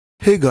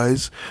Hey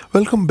guys,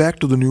 welcome back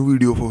to the new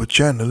video of our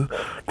channel.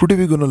 Today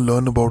we're gonna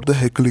learn about the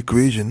Heckel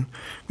equation,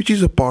 which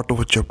is a part of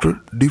a chapter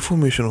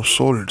deformation of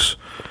solids.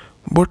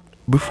 But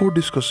before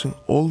discussing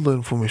all the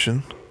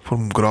information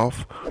from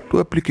graph to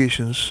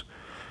applications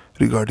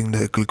regarding the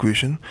Heckel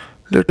equation,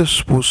 let us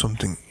suppose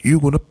something.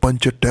 You're gonna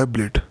punch a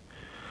tablet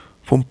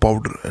from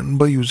powder and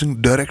by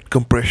using direct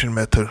compression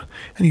method,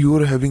 and you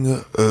are having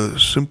a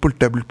simple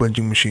tablet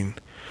punching machine.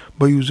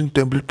 By using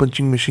tablet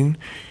punching machine,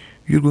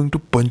 you're going to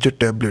punch a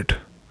tablet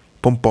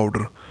from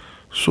powder.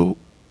 So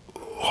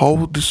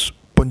how this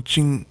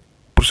punching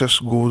process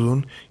goes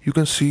on, you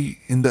can see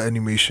in the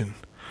animation.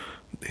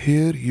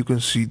 Here you can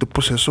see the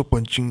process of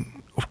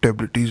punching of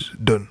tablet is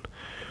done.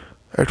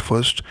 At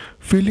first,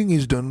 filling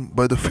is done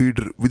by the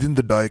feeder within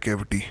the die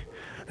cavity,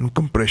 and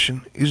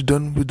compression is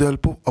done with the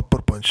help of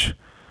upper punch.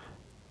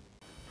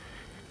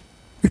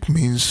 It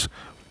means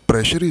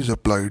pressure is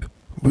applied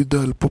with the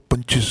help of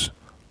punches.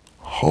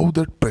 How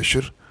that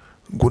pressure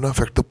gonna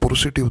affect the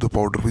porosity of the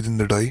powder within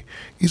the die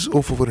is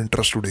of our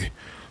interest today.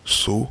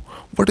 So,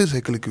 what is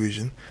Heckel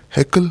equation?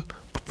 Heckel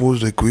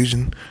proposed the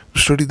equation to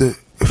study the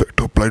effect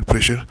of applied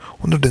pressure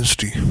on the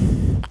density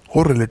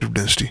or relative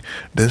density.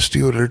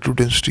 Density or relative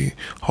density,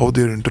 how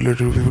they are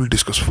interrelated, we will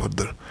discuss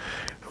further.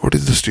 What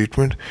is the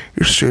statement?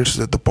 It states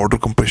that the powder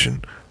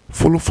compression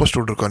follow first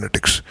order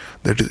kinetics,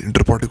 that is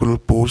interparticular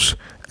pores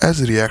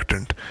as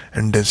reactant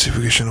and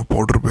densification of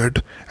powder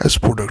bed as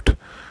product.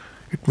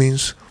 It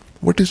means,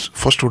 what is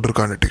first order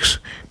kinetics?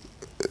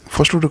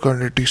 First order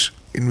kinetics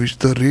in which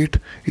the rate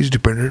is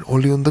dependent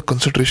only on the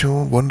concentration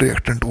of one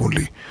reactant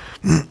only.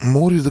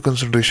 More is the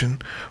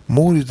concentration,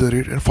 more is the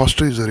rate, and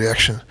faster is the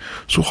reaction.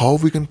 So how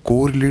we can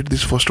correlate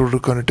this first order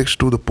kinetics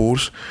to the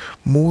pores?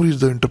 More is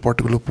the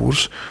interparticular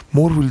pores,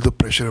 more will the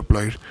pressure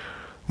applied,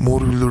 more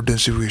will the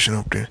densification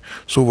obtained.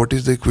 So what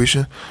is the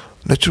equation?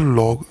 Natural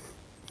log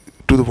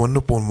to the 1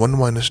 upon 1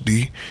 minus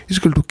d is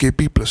equal to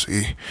Kp plus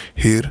A.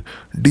 Here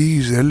d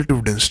is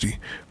relative density,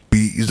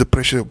 P is the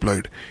pressure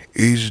applied,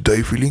 A is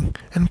die filling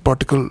and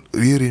particle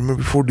rearrangement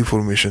before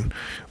deformation.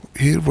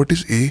 Here what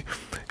is A?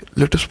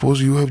 Let us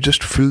suppose you have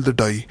just filled the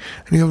die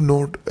and you have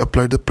not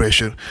applied the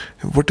pressure.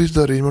 What is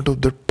the arrangement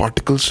of the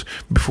particles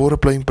before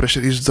applying pressure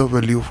is the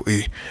value of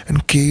A,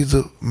 and K is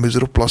the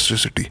measure of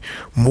plasticity.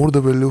 More the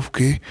value of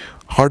K,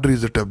 harder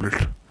is the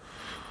tablet.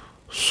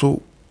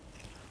 So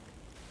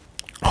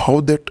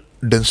how that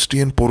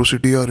density and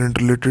porosity are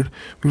interrelated,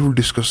 we will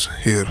discuss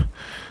here.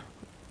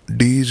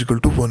 D is equal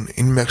to 1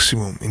 in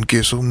maximum in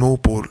case of no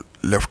pore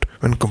left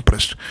when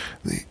compressed.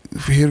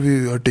 Here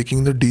we are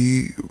taking the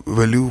D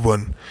value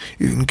 1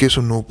 in case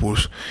of no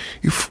pores.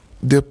 If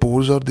their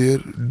pores are there,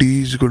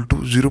 D is equal to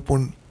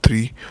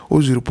 0.3 or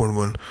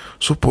 0.1.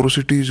 So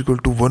porosity is equal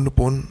to 1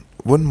 upon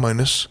 1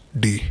 minus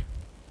D.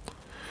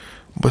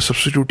 By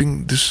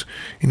substituting this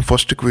in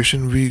first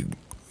equation, we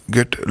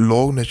get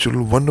log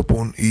natural 1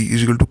 upon E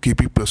is equal to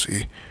Kp plus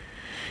A.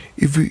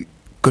 If we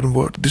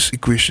convert this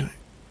equation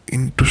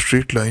into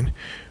straight line,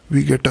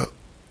 we get a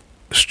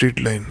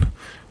straight line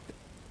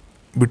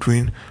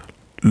between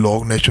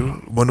log natural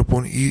 1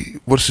 upon E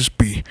versus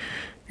P.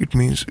 It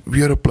means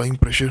we are applying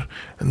pressure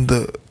and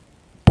the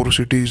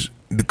porosity is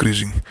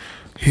decreasing.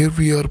 Here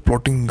we are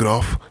plotting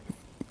graph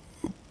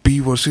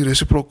P versus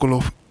reciprocal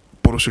of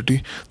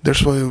porosity.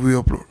 That's why we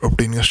are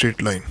obtaining a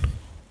straight line.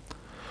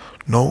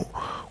 Now,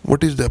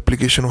 what is the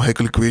application of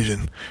Heckel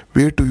equation?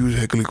 Where to use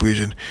Heckel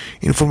equation?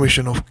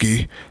 Information of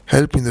K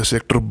help in the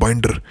sector of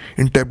binder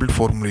in tablet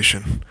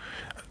formulation.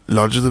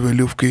 Larger the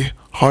value of K,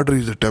 harder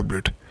is the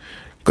tablet.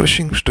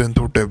 Crushing strength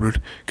of tablet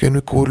can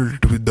be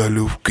correlated with the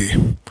value of K.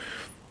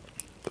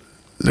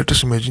 Let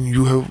us imagine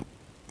you have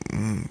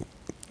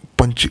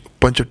punch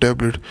a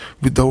tablet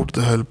without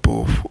the help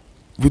of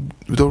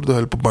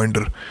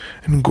binder,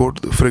 and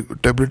got the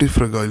tablet is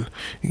fragile,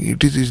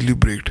 it is easily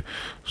breaked.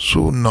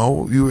 So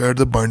now you add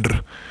the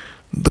binder.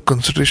 The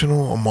concentration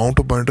or amount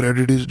of binder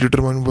added is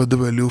determined by the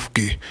value of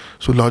K.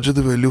 So larger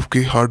the value of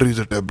K, harder is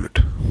the tablet.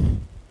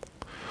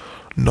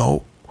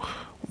 Now,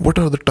 what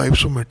are the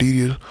types of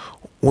material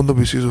on the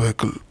basis of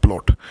Heckel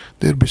plot?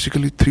 There are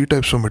basically three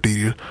types of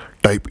material: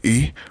 type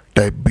A,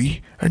 type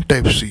B, and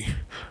type C.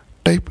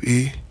 Type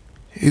A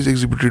is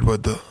exhibited by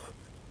the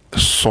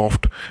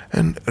soft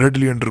and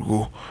readily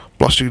undergo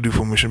plastic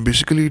deformation.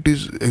 Basically, it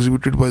is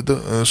exhibited by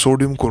the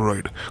sodium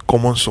chloride,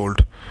 common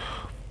salt.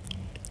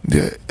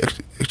 They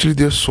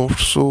are soft,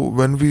 so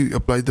when we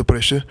apply the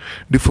pressure,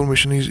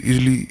 deformation is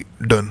easily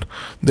done.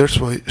 That's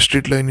why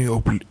straight line is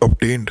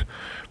obtained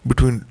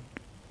between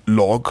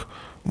log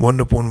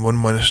 1 upon 1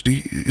 minus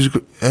d is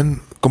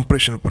and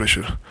compression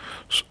pressure.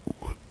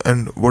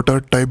 And what are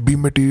type B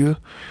material?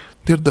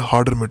 They are the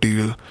harder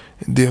material.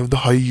 They have the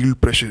high yield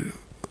pressure.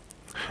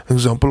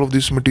 Example of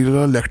this material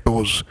are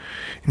lactose.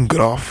 In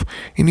graph,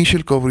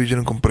 initial coverage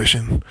and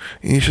compression.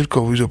 Initial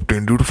coverage is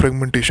obtained due to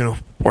fragmentation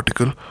of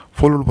particle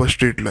followed by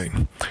straight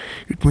line.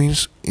 It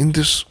means in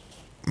this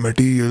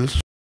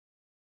materials.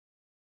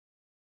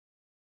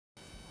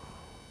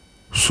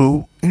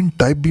 So in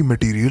type B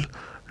material,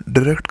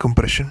 direct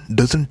compression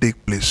doesn't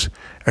take place.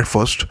 At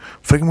first,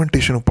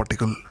 fragmentation of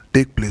particle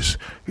take place.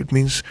 It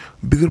means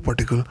bigger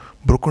particle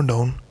broken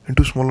down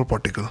into smaller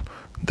particle.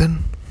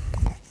 Then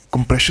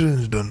compression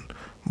is done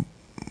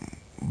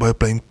by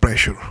applying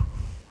pressure.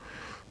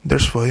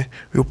 That's why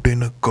we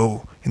obtain a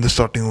curve in the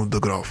starting of the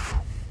graph.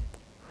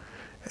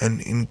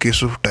 And in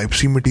case of type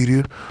C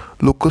material,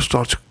 local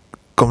starch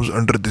comes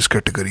under this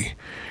category.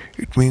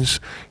 It means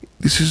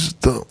this is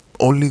the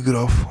only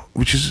graph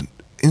which is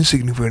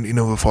insignificant in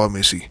our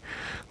pharmacy.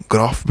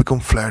 Graph become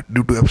flat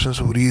due to absence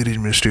of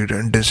rearrangement state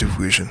and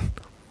densification.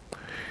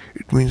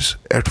 It means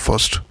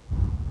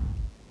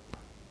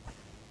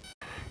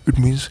it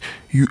means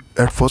you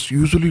at first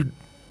usually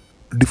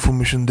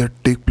deformation that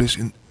take place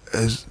in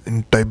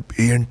type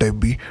A and type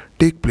B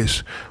take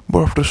place,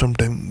 but after some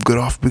time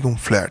graph become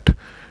flat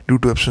due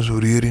to absence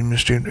of rearrangement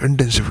state and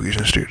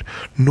densification state.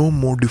 No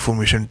more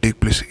deformation take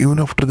place even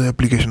after the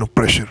application of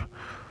pressure.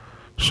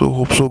 So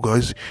hope so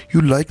guys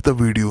you like the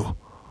video.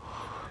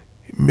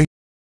 Make